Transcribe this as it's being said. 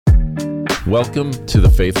Welcome to The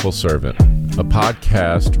Faithful Servant, a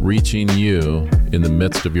podcast reaching you in the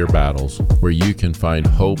midst of your battles, where you can find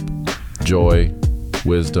hope, joy,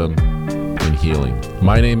 wisdom, and healing.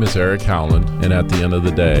 My name is Eric Howland, and at the end of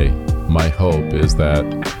the day, my hope is that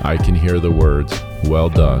I can hear the words, "Well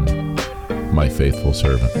done, my faithful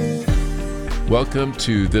servant." Welcome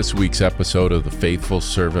to this week's episode of The Faithful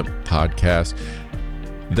Servant podcast.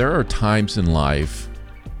 There are times in life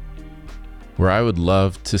where I would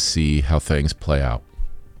love to see how things play out,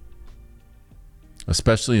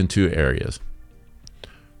 especially in two areas.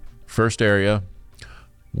 First area,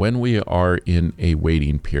 when we are in a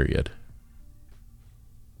waiting period,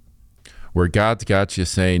 where God's got you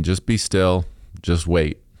saying, just be still, just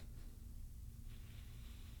wait.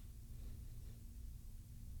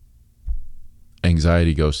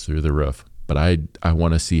 Anxiety goes through the roof, but I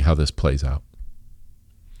want to see how this plays out.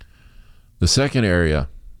 The second area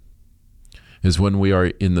is when we are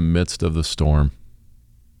in the midst of the storm.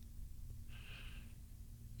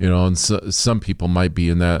 You know, and some people might be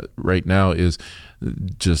in that right now, is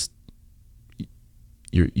just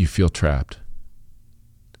you feel trapped.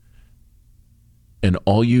 And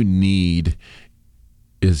all you need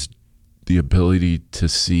is the ability to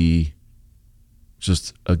see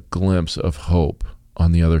just a glimpse of hope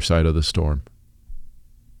on the other side of the storm.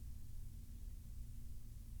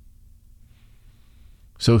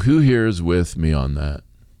 So who here is with me on that?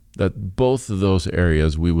 That both of those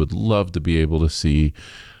areas, we would love to be able to see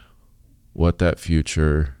what that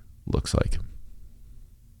future looks like.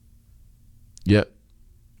 Yet,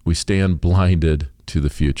 we stand blinded to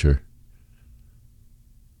the future.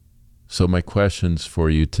 So my questions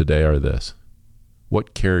for you today are this: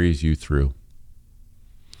 what carries you through?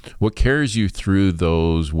 What carries you through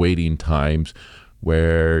those waiting times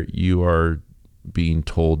where you are being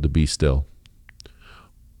told to be still?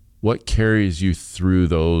 What carries you through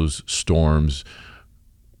those storms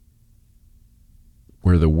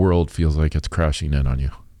where the world feels like it's crashing in on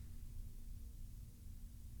you?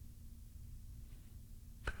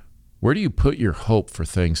 Where do you put your hope for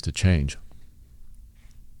things to change?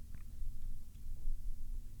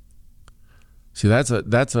 See,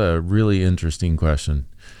 that's a really interesting question,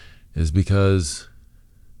 is because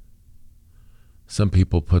some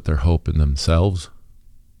people put their hope in themselves.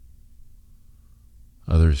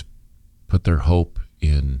 Others put their hope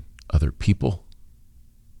in other people.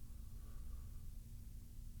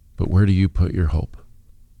 But where do you put your hope?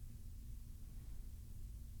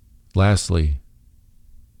 Lastly,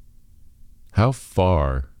 how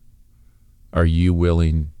far are you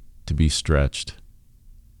willing to be stretched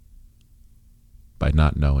by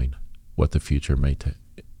not knowing what the future may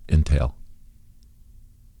entail?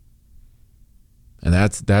 And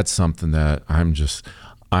that's something that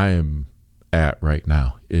I am at right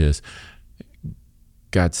now, is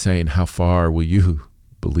God saying, how far will you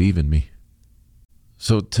believe in me?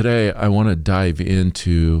 So today I want to dive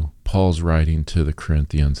into Paul's writing to the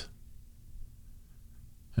Corinthians.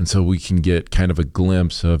 And so we can get kind of a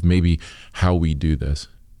glimpse of maybe how we do this.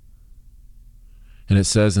 And it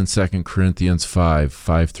says in 2 Corinthians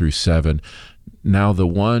 5:5-7, "Now the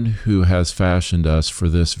one who has fashioned us for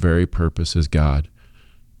this very purpose is God,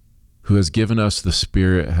 who has given us the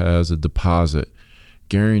Spirit as a deposit,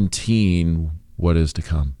 guaranteeing what is to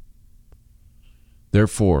come.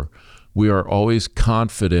 Therefore, we are always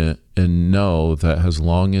confident and know that as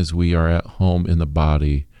long as we are at home in the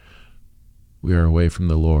body, we are away from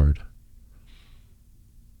the Lord.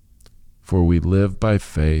 For we live by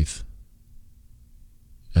faith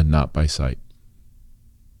and not by sight."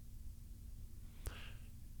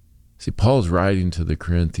 See, Paul's writing to the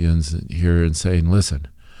Corinthians here and saying, listen,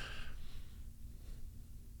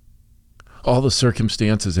 all the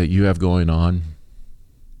circumstances that you have going on,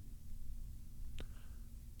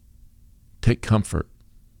 take comfort.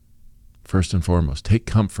 First and foremost, take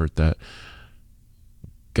comfort that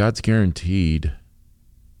God's guaranteed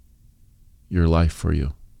your life for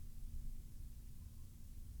you.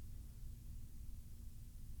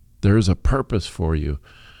 There is a purpose for you.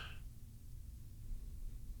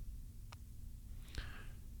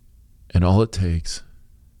 And all it takes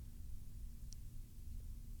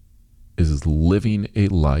is living a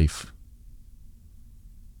life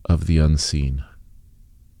of the unseen.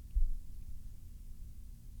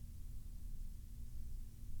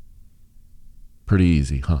 Pretty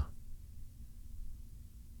easy, huh?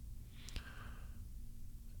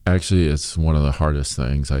 Actually, it's one of the hardest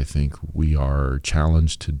things I think we are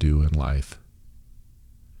challenged to do in life,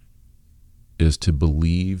 is to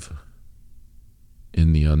believe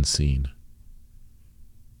in the unseen.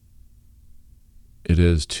 It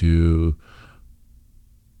is to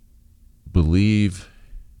believe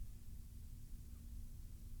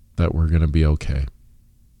that we're going to be okay.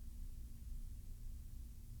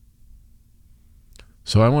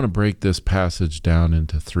 So I want to break this passage down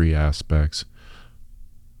into 3 aspects.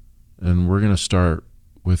 And we're going to start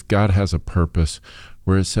with God has a purpose,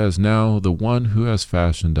 where it says, now the one who has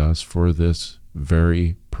fashioned us for this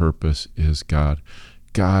very purpose is God.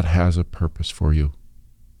 God has a purpose for you.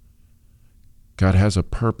 God has a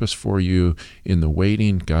purpose for you in the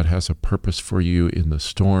waiting. God has a purpose for you in the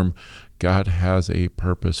storm. God has a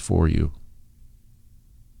purpose for you.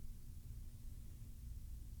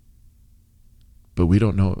 But we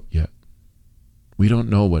don't know it yet. We don't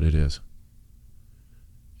know what it is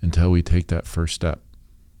until we take that first step.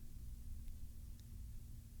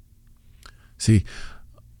 See,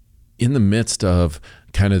 in the midst of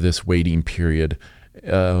kind of this waiting period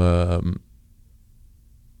that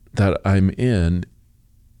I'm in,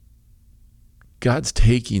 God's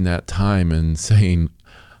taking that time and saying,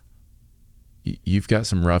 you've got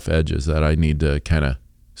some rough edges that I need to kind of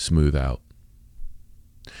smooth out.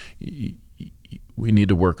 We need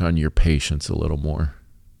to work on your patience a little more.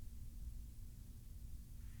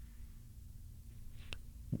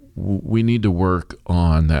 We need to work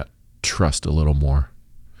on that trust a little more.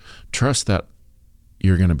 Trust that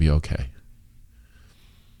you're going to be okay.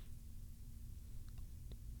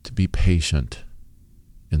 To be patient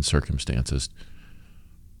in circumstances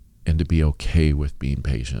and to be okay with being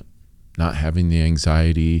patient. Not having the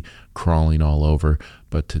anxiety crawling all over,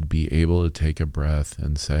 but to be able to take a breath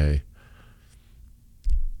and say,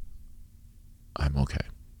 I'm okay.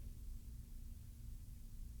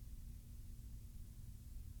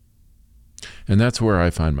 And that's where I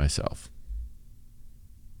find myself.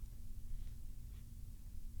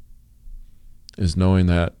 Is knowing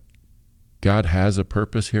that God has a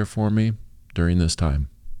purpose here for me during this time.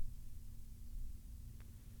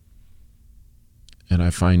 And I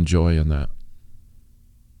find joy in that.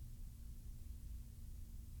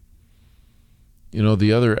 You know,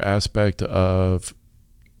 the other aspect of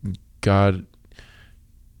God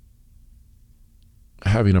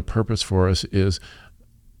having a purpose for us is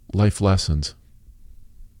life lessons.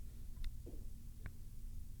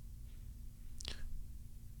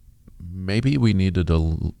 Maybe we needed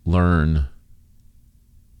to learn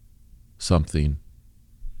something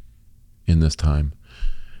in this time.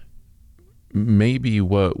 Maybe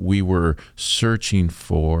what we were searching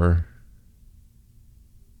for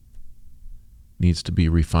needs to be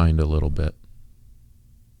refined a little bit.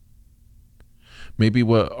 Maybe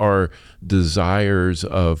what our desires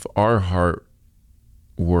of our heart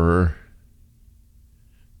were,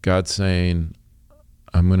 God saying,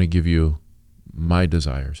 I'm going to give you my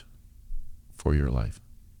desires for your life.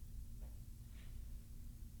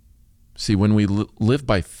 See, when we live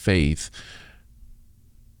by faith,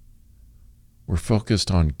 we're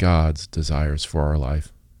focused on God's desires for our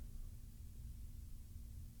life.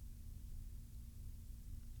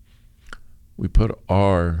 We put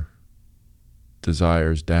our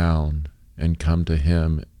desires down and come to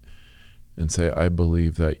Him and say, I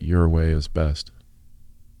believe that your way is best.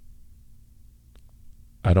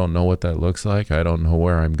 I don't know what that looks like. I don't know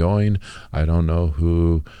where I'm going. I don't know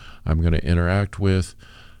who I'm going to interact with.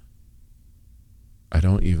 I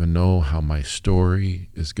don't even know how my story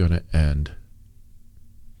is going to end.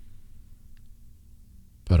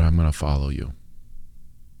 But I'm going to follow you.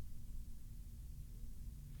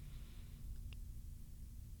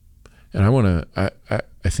 And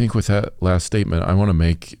I think with that last statement, I want to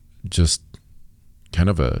make just kind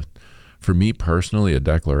of for me personally, a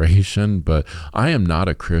declaration, but I am not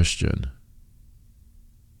a Christian.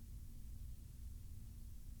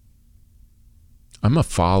 I'm a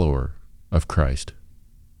follower of Christ.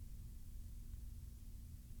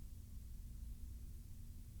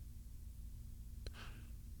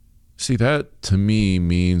 See, that to me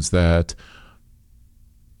means that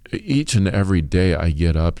each and every day I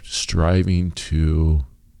get up striving to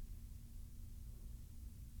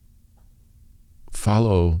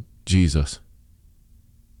follow Jesus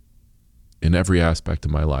in every aspect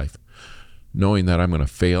of my life, knowing that I'm going to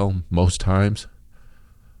fail most times,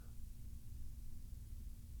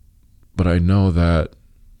 but I know that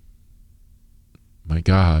my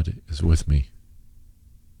God is with me.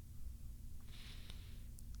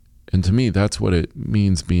 And to me, that's what it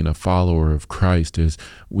means being a follower of Christ, is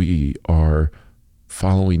we are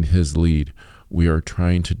following His lead. We are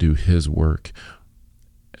trying to do His work.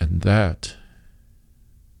 And that,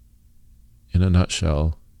 in a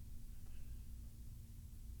nutshell,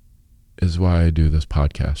 is why I do this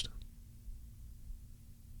podcast.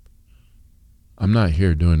 I'm not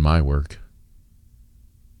here doing my work,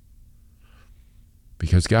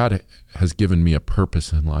 because God has given me a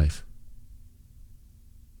purpose in life.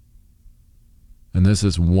 And this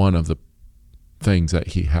is one of the things that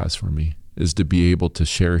he has for me, is to be able to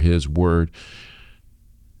share his word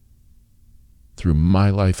through my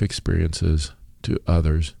life experiences to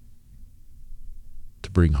others to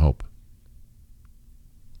bring hope.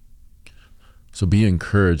 So be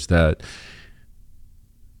encouraged that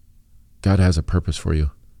God has a purpose for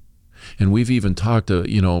you. And we've even talked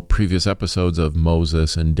to, previous episodes of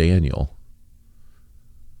Moses and Daniel.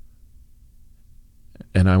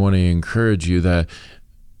 And I want to encourage you that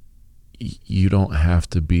you don't have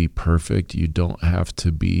to be perfect. You don't have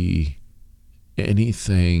to be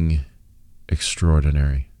anything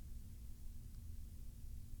extraordinary.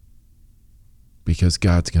 Because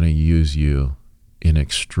God's going to use you in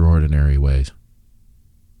extraordinary ways.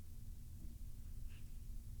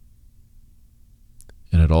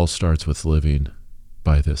 And it all starts with living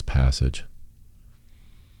by this passage.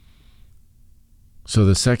 So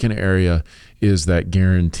the second area is that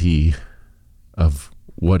guarantee of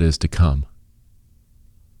what is to come.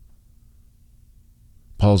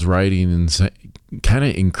 Paul's writing and kind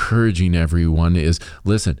of encouraging everyone is,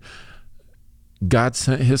 listen, God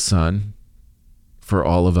sent his son for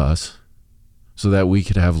all of us so that we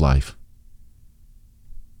could have life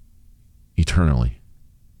eternally.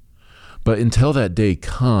 But until that day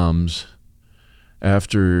comes,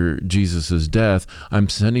 after Jesus' death, I'm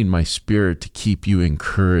sending my Spirit to keep you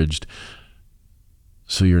encouraged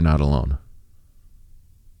so you're not alone.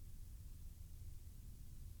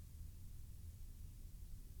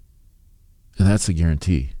 And that's the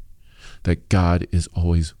guarantee that God is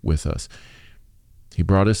always with us. He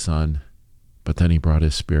brought his son, but then he brought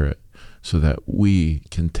his Spirit so that we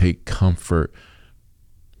can take comfort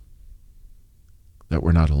that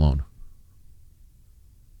we're not alone.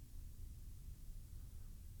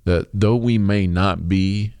 That though we may not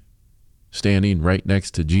be standing right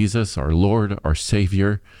next to Jesus, our Lord, our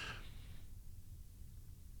Savior,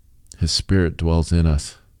 his Spirit dwells in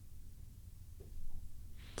us.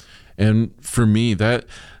 And for me, that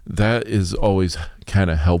is always kind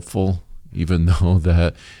of helpful, even though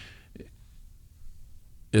that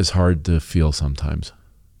is hard to feel sometimes.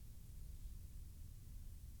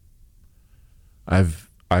 I've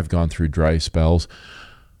gone through dry spells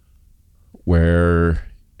where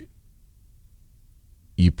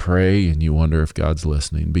you pray and you wonder if God's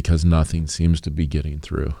listening because nothing seems to be getting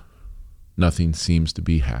through. Nothing seems to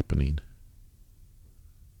be happening.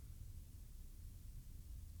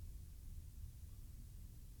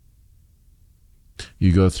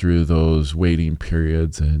 You go through those waiting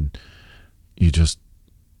periods and you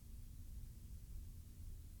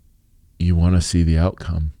want to see the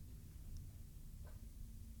outcome.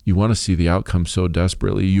 You want to see the outcome so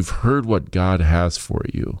desperately. You've heard what God has for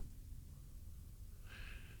you.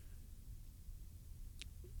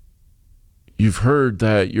 You've heard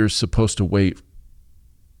that you're supposed to wait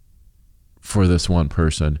for this one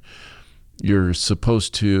person. You're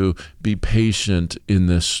supposed to be patient in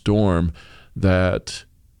this storm, that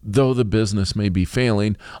though the business may be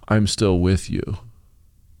failing, I'm still with you.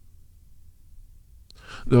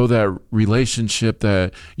 Though that relationship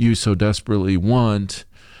that you so desperately want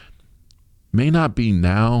may not be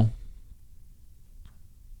now,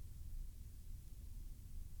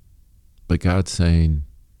 but God's saying,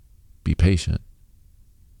 be patient.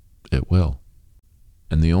 It will.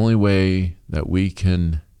 And the only way that we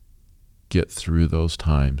can get through those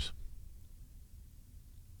times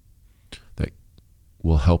that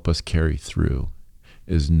will help us carry through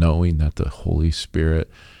is knowing that the Holy Spirit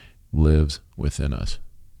lives within us.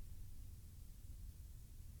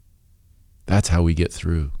 That's how we get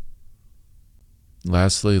through.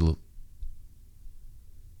 Lastly,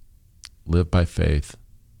 live by faith,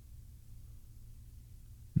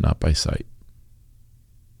 not by sight.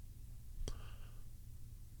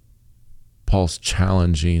 Paul's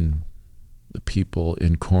challenging the people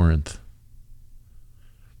in Corinth.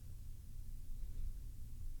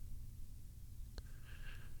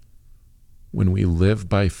 When we live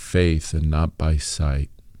by faith and not by sight,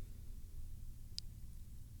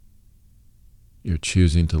 you're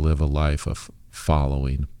choosing to live a life of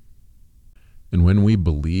following. And when we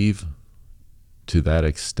believe to that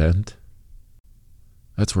extent,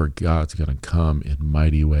 that's where God's going to come in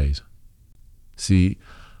mighty ways. See,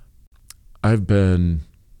 I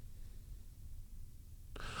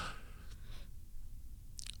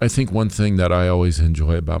think one thing that I always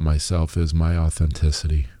enjoy about myself is my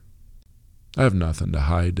authenticity. I have nothing to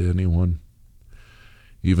hide to anyone,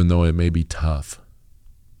 even though it may be tough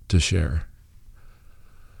to share.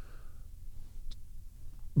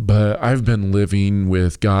 But I've been living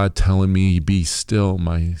with God telling me, be still,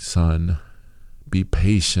 my son. Be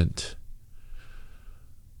patient.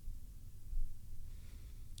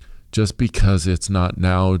 Just because it's not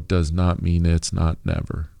now does not mean it's not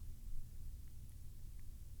never.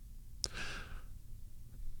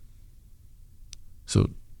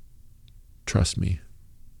 So trust me.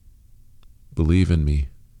 Believe in me.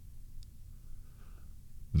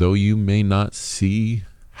 Though you may not see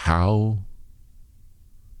how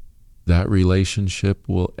that relationship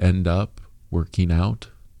will end up working out,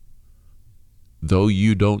 though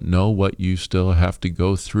you don't know what you still have to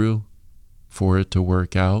go through for it to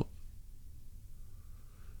work out,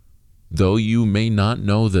 though you may not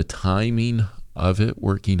know the timing of it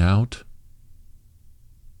working out,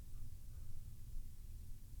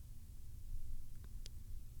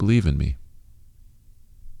 believe in me.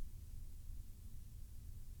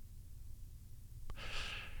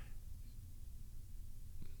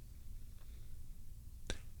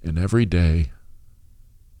 And every day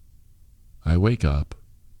I wake up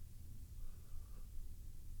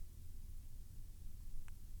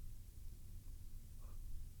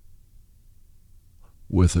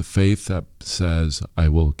with a faith that says I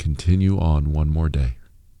will continue on one more day.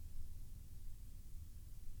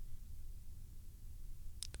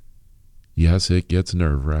 Yes, it gets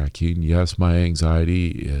nerve-wracking. Yes, my anxiety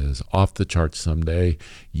is off the charts someday.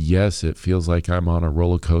 Yes, it feels like I'm on a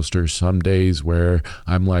roller coaster some days where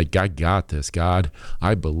I'm like, I got this, God.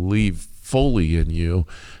 I believe fully in you.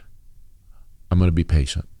 I'm going to be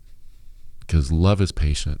patient because love is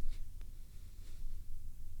patient.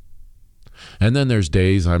 And then there's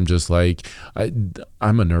days I'm just like,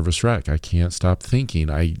 I'm a nervous wreck. I can't stop thinking.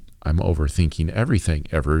 I'm overthinking everything,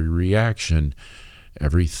 every reaction,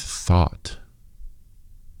 every thought.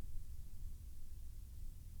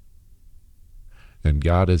 And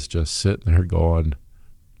God is just sitting there going,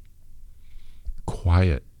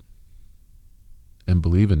 quiet and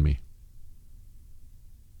believe in me.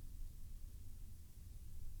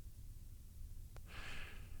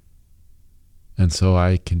 And so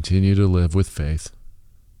I continue to live with faith,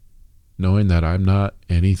 knowing that I'm not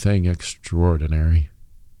anything extraordinary.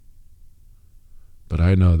 But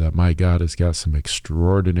I know that my God has got some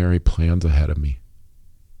extraordinary plans ahead of me.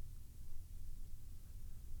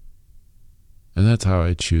 And that's how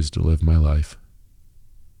I choose to live my life.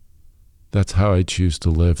 That's how I choose to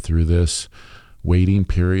live through this waiting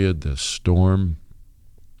period, this storm,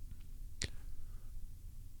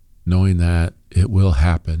 knowing that it will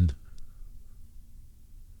happen.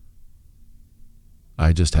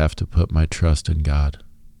 I just have to put my trust in God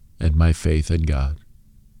and my faith in God.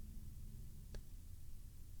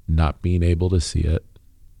 Not being able to see it,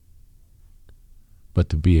 but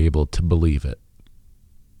to be able to believe it.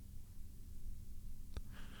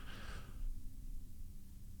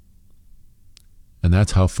 And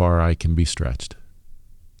that's how far I can be stretched.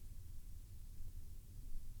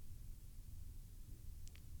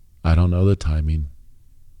 I don't know the timing.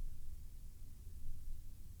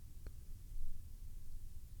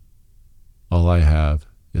 All I have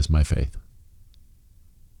is my faith.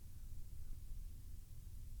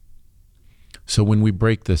 So when we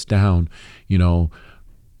break this down,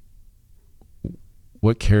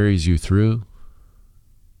 what carries you through?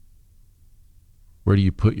 Where do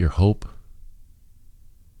you put your hope?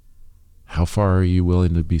 How far are you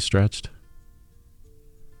willing to be stretched?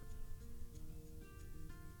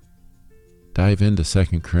 Dive into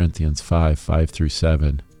 2 Corinthians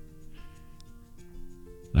 5:5-7.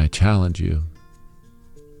 And I challenge you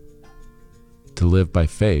to live by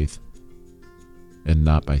faith and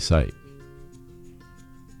not by sight.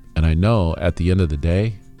 And I know at the end of the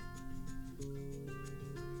day,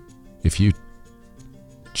 if you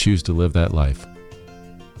choose to live that life,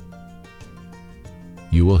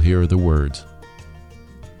 you will hear the words,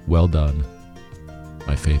 "Well done,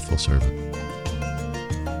 my faithful servant."